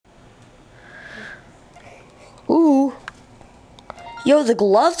Ooh. Yo, the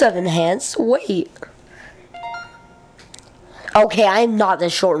gloves have enhanced. Wait. Okay, I am not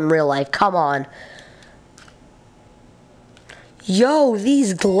this short in real life. Come on. Yo,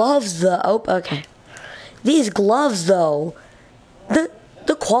 these gloves though. Oh, okay. These gloves though.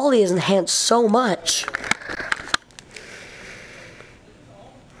 The quality is enhanced so much.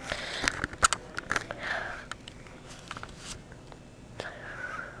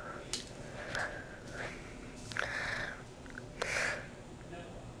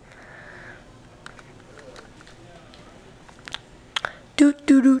 Do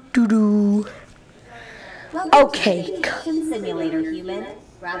do do do do. Okay. Vacation simulator, human.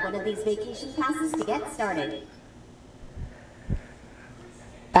 Grab one of these vacation passes to get started.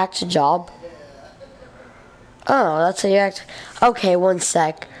 Back to job. Oh, that's how you act. Okay, one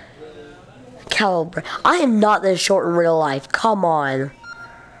sec. Calibrate. I am not this short in real life. Come on.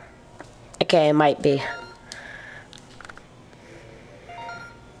 Okay, it might be.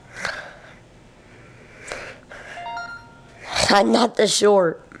 I'm not this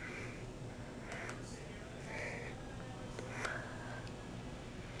short.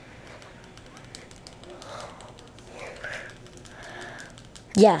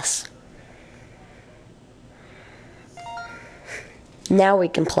 Yes. Now we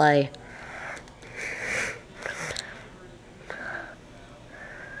can play.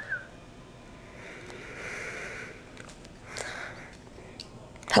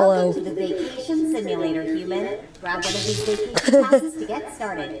 Hello. Welcome to the vacation simulator, human. Grab one of these vacation passes to get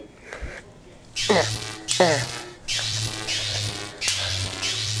started.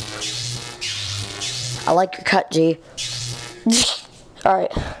 I like your cut, G.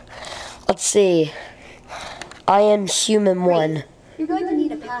 Alright. Let's see. I am human one. You're going to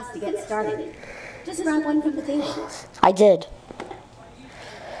need a pass to get started. Just grab one from the table. I did.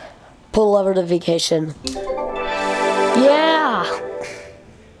 Pull over to vacation. Yeah!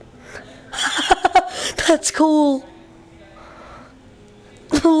 That's cool.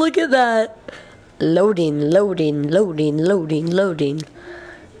 Look at that. Loading, loading, loading, loading, loading.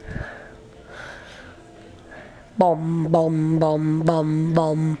 Bum, bum, bum, bum,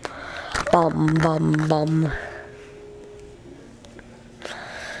 bum. Bum, bum, bum.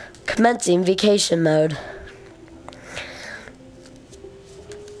 Commencing vacation mode.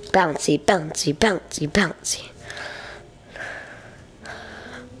 Bouncy, bouncy, bouncy, bouncy.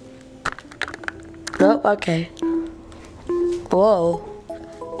 Oh, okay. Whoa.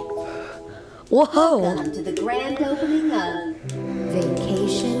 Whoa. Welcome to the grand opening of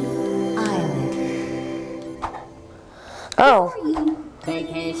Vacation Island. Oh.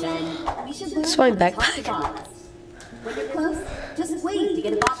 Vacation. We should learn It's my how to talk backpack. to bots. When you're close, just wait to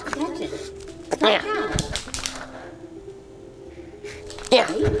get a bot's attention. Talk now. Yeah.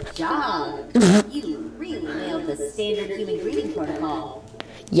 Great job. You really nailed the standard human greeting protocol.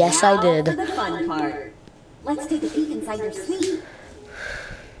 Yes, Now I did. for the fun part. Let's take a peek inside your suite.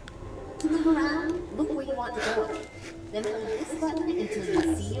 To move around, look where you want to go. Then hold this button until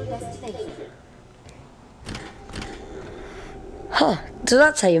you see your destination. Huh. So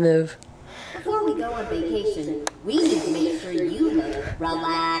that's how you move. Before we go on vacation, we need to make sure you look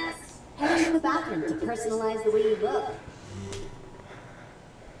relaxed. Head into the bathroom to personalize the way you look.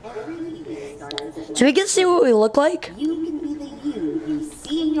 Every meeting starts as a So we can see what we look like? You can be the you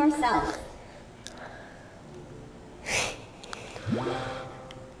see in yourself.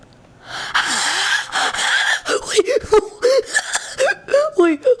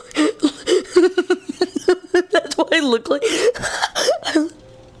 Wait. That's what I look like.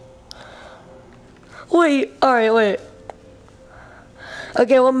 Wait, alright, wait.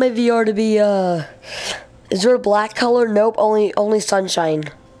 Okay, I want my VR to be, is there a black color? Nope, only sunshine.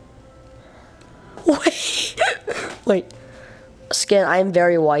 Wait. Wait. Skin, I'm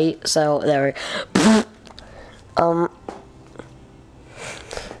very white, so there we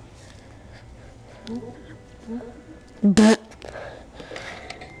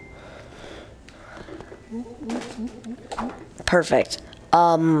Perfect.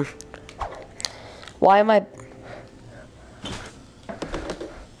 Why am I...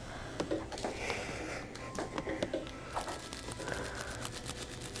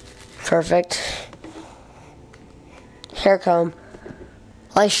 Perfect. Hair comb.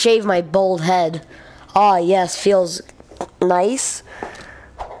 I shave my bald head. Ah, yes, feels nice.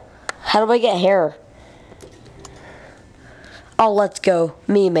 How do I get hair? Oh, let's go.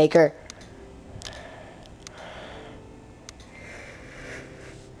 Meme maker.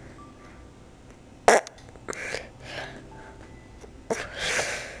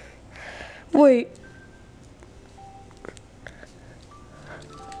 Wait.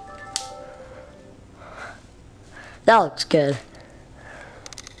 That looks good.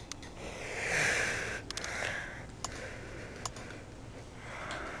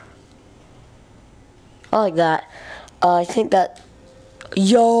 I like that. I think that...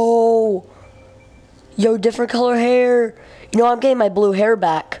 Yo, different color hair. You know, I'm getting my blue hair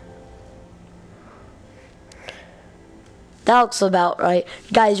back. That looks about right.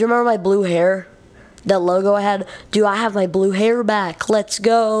 Guys, you remember my blue hair? That logo I had? Dude, I have my blue hair back. Let's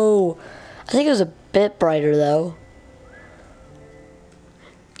go. I think it was a bit brighter, though.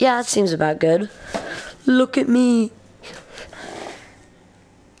 Yeah, that seems about good. Look at me.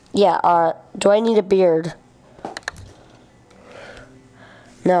 Yeah, do I need a beard?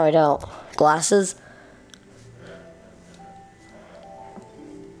 No, I don't. Glasses?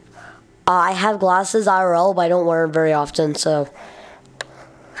 I have glasses IRL, but I don't wear them very often, so...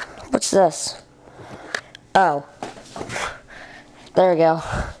 What's this? Oh. There we go.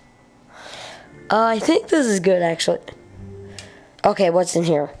 I think this is good, actually. Okay, what's in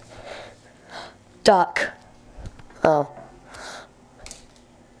here? Duck. Oh.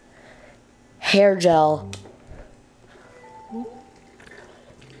 Hair gel.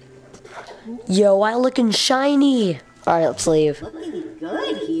 Yo, I looking shiny. Alright, let's leave. Looking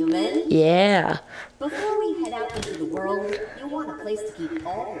good, human. Yeah. Before we head out into the world, you'll want a place to keep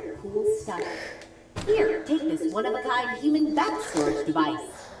all your cool stuff. Here, take this one-of-a-kind human back storage device.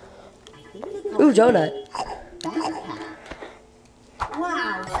 I think they call Ooh, it donut. a backpack.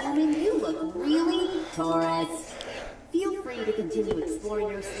 Wow, human, you look really tourist. Feel free to continue exploring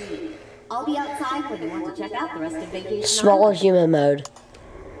your suite. I'll be outside when you want to check out the rest of Vacation Smaller Island. human mode.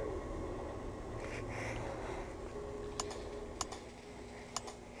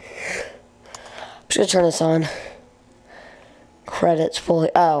 I'm just gonna turn this on. Credits fully.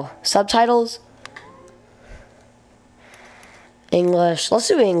 Oh, subtitles? English. Let's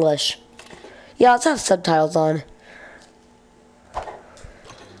do English. Yeah, let's have subtitles on.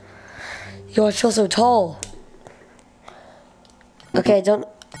 Yo, I feel so tall. Okay, I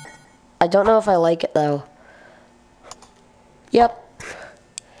don't know if I like it though. Yep.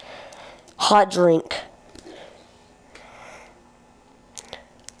 Hot drink.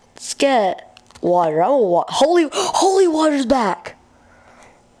 Let's get water. I want holy water's back.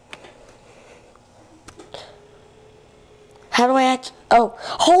 How do I act? Oh,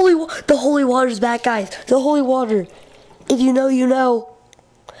 the holy water's back, guys. The holy water. If you know, you know.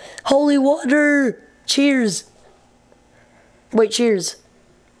 Holy water. Cheers. Wait, cheers.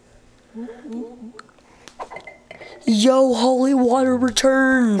 Yo, holy water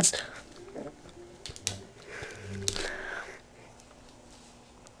returns.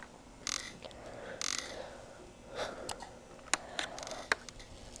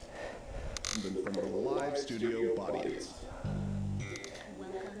 From a live studio audience.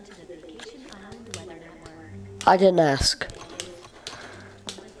 Welcome to the Vacation Island Weather Network. I didn't ask.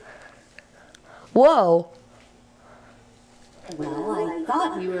 Whoa. Well, I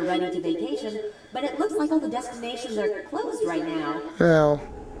thought we were ready to vacation, but it looks like all the destinations are closed right now. No.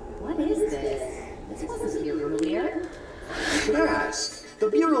 What is this? This wasn't here earlier. Should I ask? The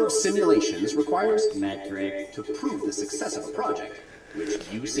Bureau of Simulations requires metrics to prove the success of a project,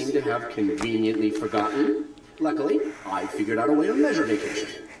 which you seem to have conveniently forgotten. Luckily, I figured out a way to measure vacation.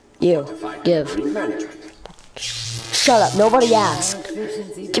 You. Quantified Give. learning management. Shut up. Nobody asked.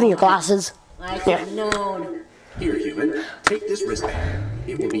 Give me your glasses. I should have known. Here, human, take this wristband.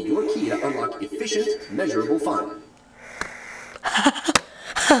 It will be your key to unlock efficient, measurable fun.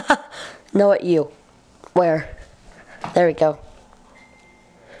 Know what you. Where? There we go.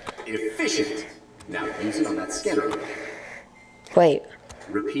 Efficient. Now use it on that scanner. Wait.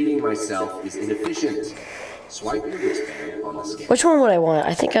 Repeating myself is inefficient. Swipe your wristband on the scanner. Which one would I want?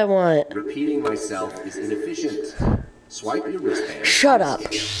 I think I want... Repeating myself is inefficient. Swipe your wristband. Shut up.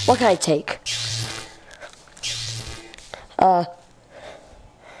 What can I take?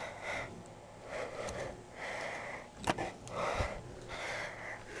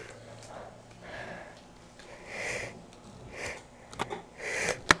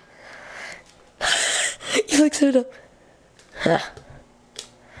 You look so dumb. Huh.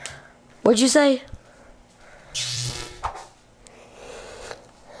 What'd you say?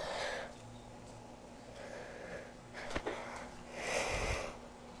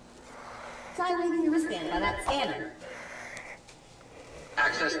 Try reading your wristband by that scanner.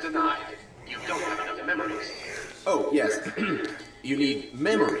 Access denied. You don't have enough memories. Oh, yes. You need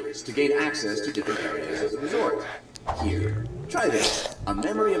memories to gain access to different areas of the resort. Here, try this. A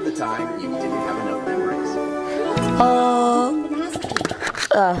memory of the time you didn't have enough memories.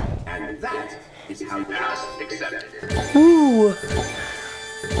 And that is how you pass accepted. Ooh.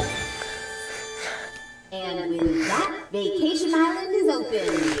 And with that Vacation Island is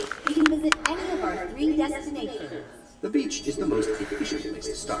open. You can visit any of our 3 destinations. The beach is the most efficient place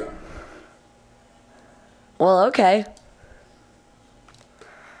to start. Well, okay.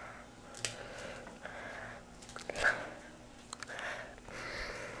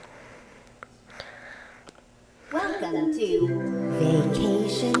 Welcome to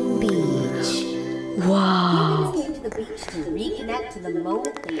Vacation Beach. Wow. Humans came to the beach to reconnect to the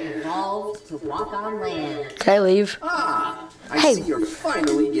moment they evolved to walk on land. Can I leave? Ah, I Hey, see you're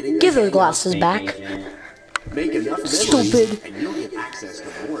finally getting Give the those hang glasses of back. vacation. Make enough memories, Stupid. and you'll get access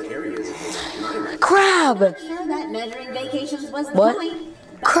to more areas of Vacation Island. Crab! Sure that measuring vacations was the What? point.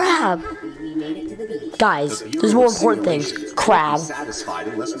 but Crab. I'm happy we made it to the beach. Guys, The Bureau there's more of important Simulations things. won't Crab. be satisfied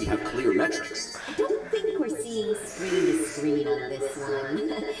unless we have clear metrics. I don't think we're seeing screen to screen on this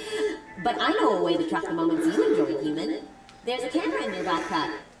one. But I know a way to track the moments you enjoy, human. There's a camera in your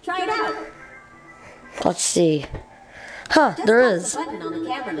backpack. Try it out. Let's see. Huh, Just there tap is. the button on the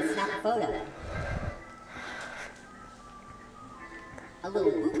camera to snap a photo. A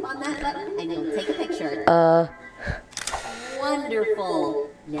little boop on that button and you'll take a picture. Wonderful.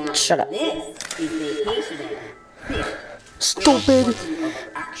 Now Shut up. this is vacationing. Here. Stupid. Of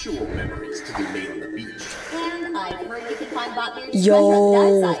actual memories to be made on the beach. And I've heard you can find Botbeard's Yo. treasure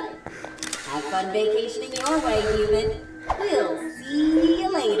on the dive site. Have fun vacationing your way, human. We'll see you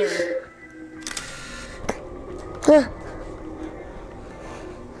later. Huh.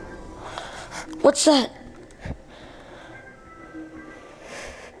 What's that?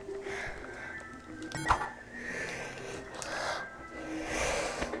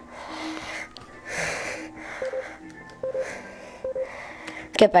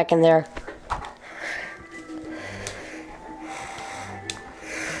 Get back in there.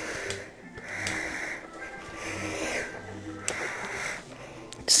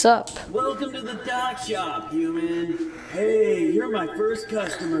 What's up? Welcome to the dock shop, human. Hey, you're my first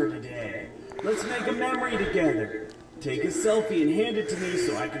customer today. Let's make a memory together. Take a selfie and hand it to me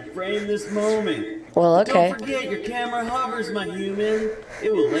so I can frame this moment. Well, okay. Don't forget, your camera hovers, my human.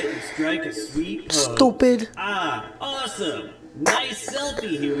 It will let you strike a sweet pose. Stupid. Ah, awesome. Nice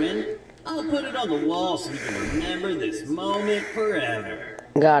selfie, human. I'll put it on the wall so you can remember this moment forever.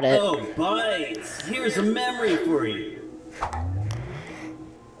 Got it. Oh, bites. Here's a memory for you.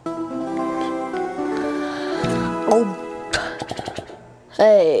 Oh.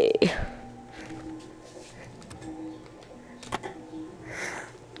 Hey.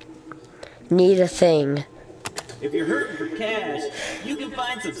 Need a thing. If you're hurting for cash, you can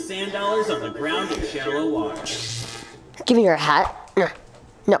find some sand dollars on the ground in shallow water. Give me your hat.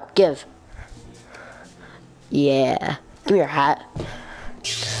 No, give. Yeah. Give me your hat.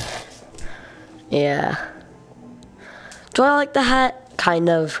 Yeah. Do I like the hat? Kind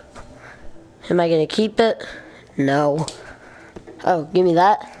of. Am I gonna keep it? No. Oh, give me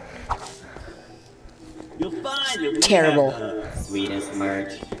that. You'll find that we Terrible. have the sweetest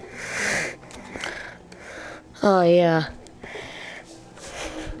merch. Oh, yeah.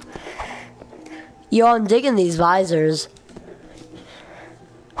 Yo, I'm digging these visors.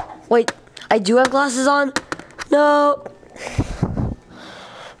 Wait, I do have glasses on? No.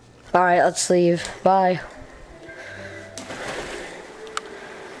 Alright, let's leave. Bye.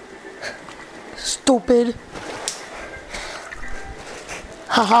 Stupid.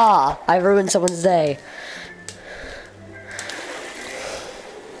 Haha, I ruined someone's day.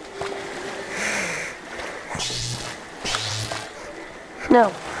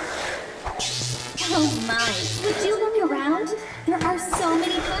 No. Oh my, would you look around? There are so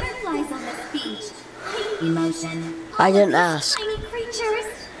many butterflies on this beach. Emotion. I didn't All of ask. these tiny creatures.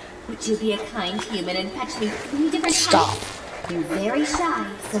 Would you be a kind human and fetch me 3 different Stop. types? They're very shy,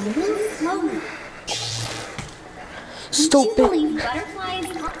 so move slowly. Would you Stupid. believe butterflies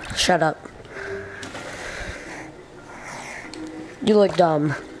are... Shut up. You look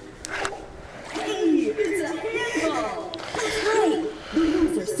dumb. Hey, it's a handball. That's right. The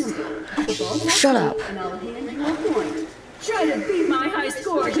rules are simple. The ball has Shut weight, up. And I'll hand you a point. Try to beat my high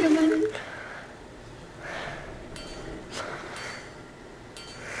score, human.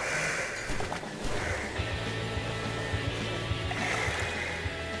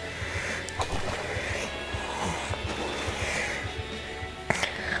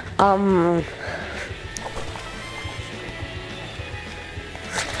 I'm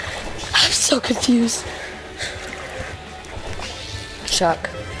so confused. Chuck.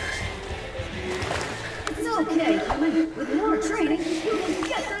 It's okay, human. With more training, you can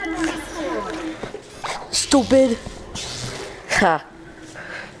get that high score. Stupid. Ha.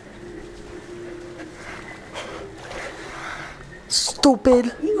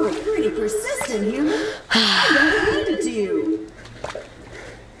 Stupid. You are pretty persistent, human. I gotta hand it to you.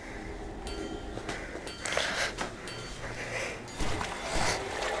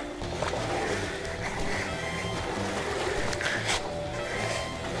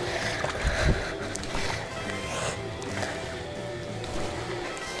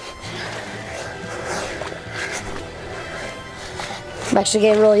 I'm actually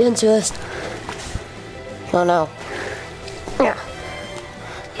getting really into this. Oh no. Yeah.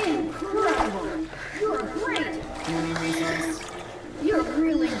 Incredible. You're great. Human resource. You're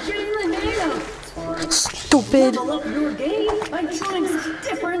really getting the hang of sports. Stupid. Level up your game by trying some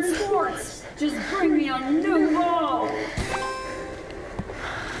different sports. Just bring me a new ball.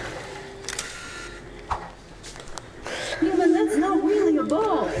 Human, that's not really a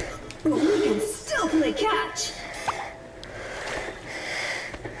ball. But we can still play catch.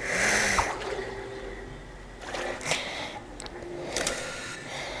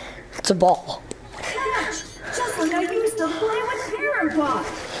 It's a ball. Catch! Just like I used to play with Parent Bot.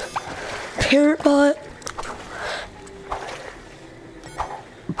 Parrot bot.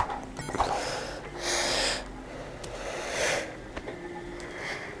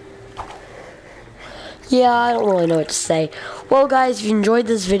 Yeah, I don't really know what to say. Well, guys, if you enjoyed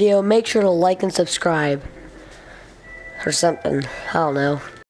this video, make sure to like and subscribe. Or something. I don't know.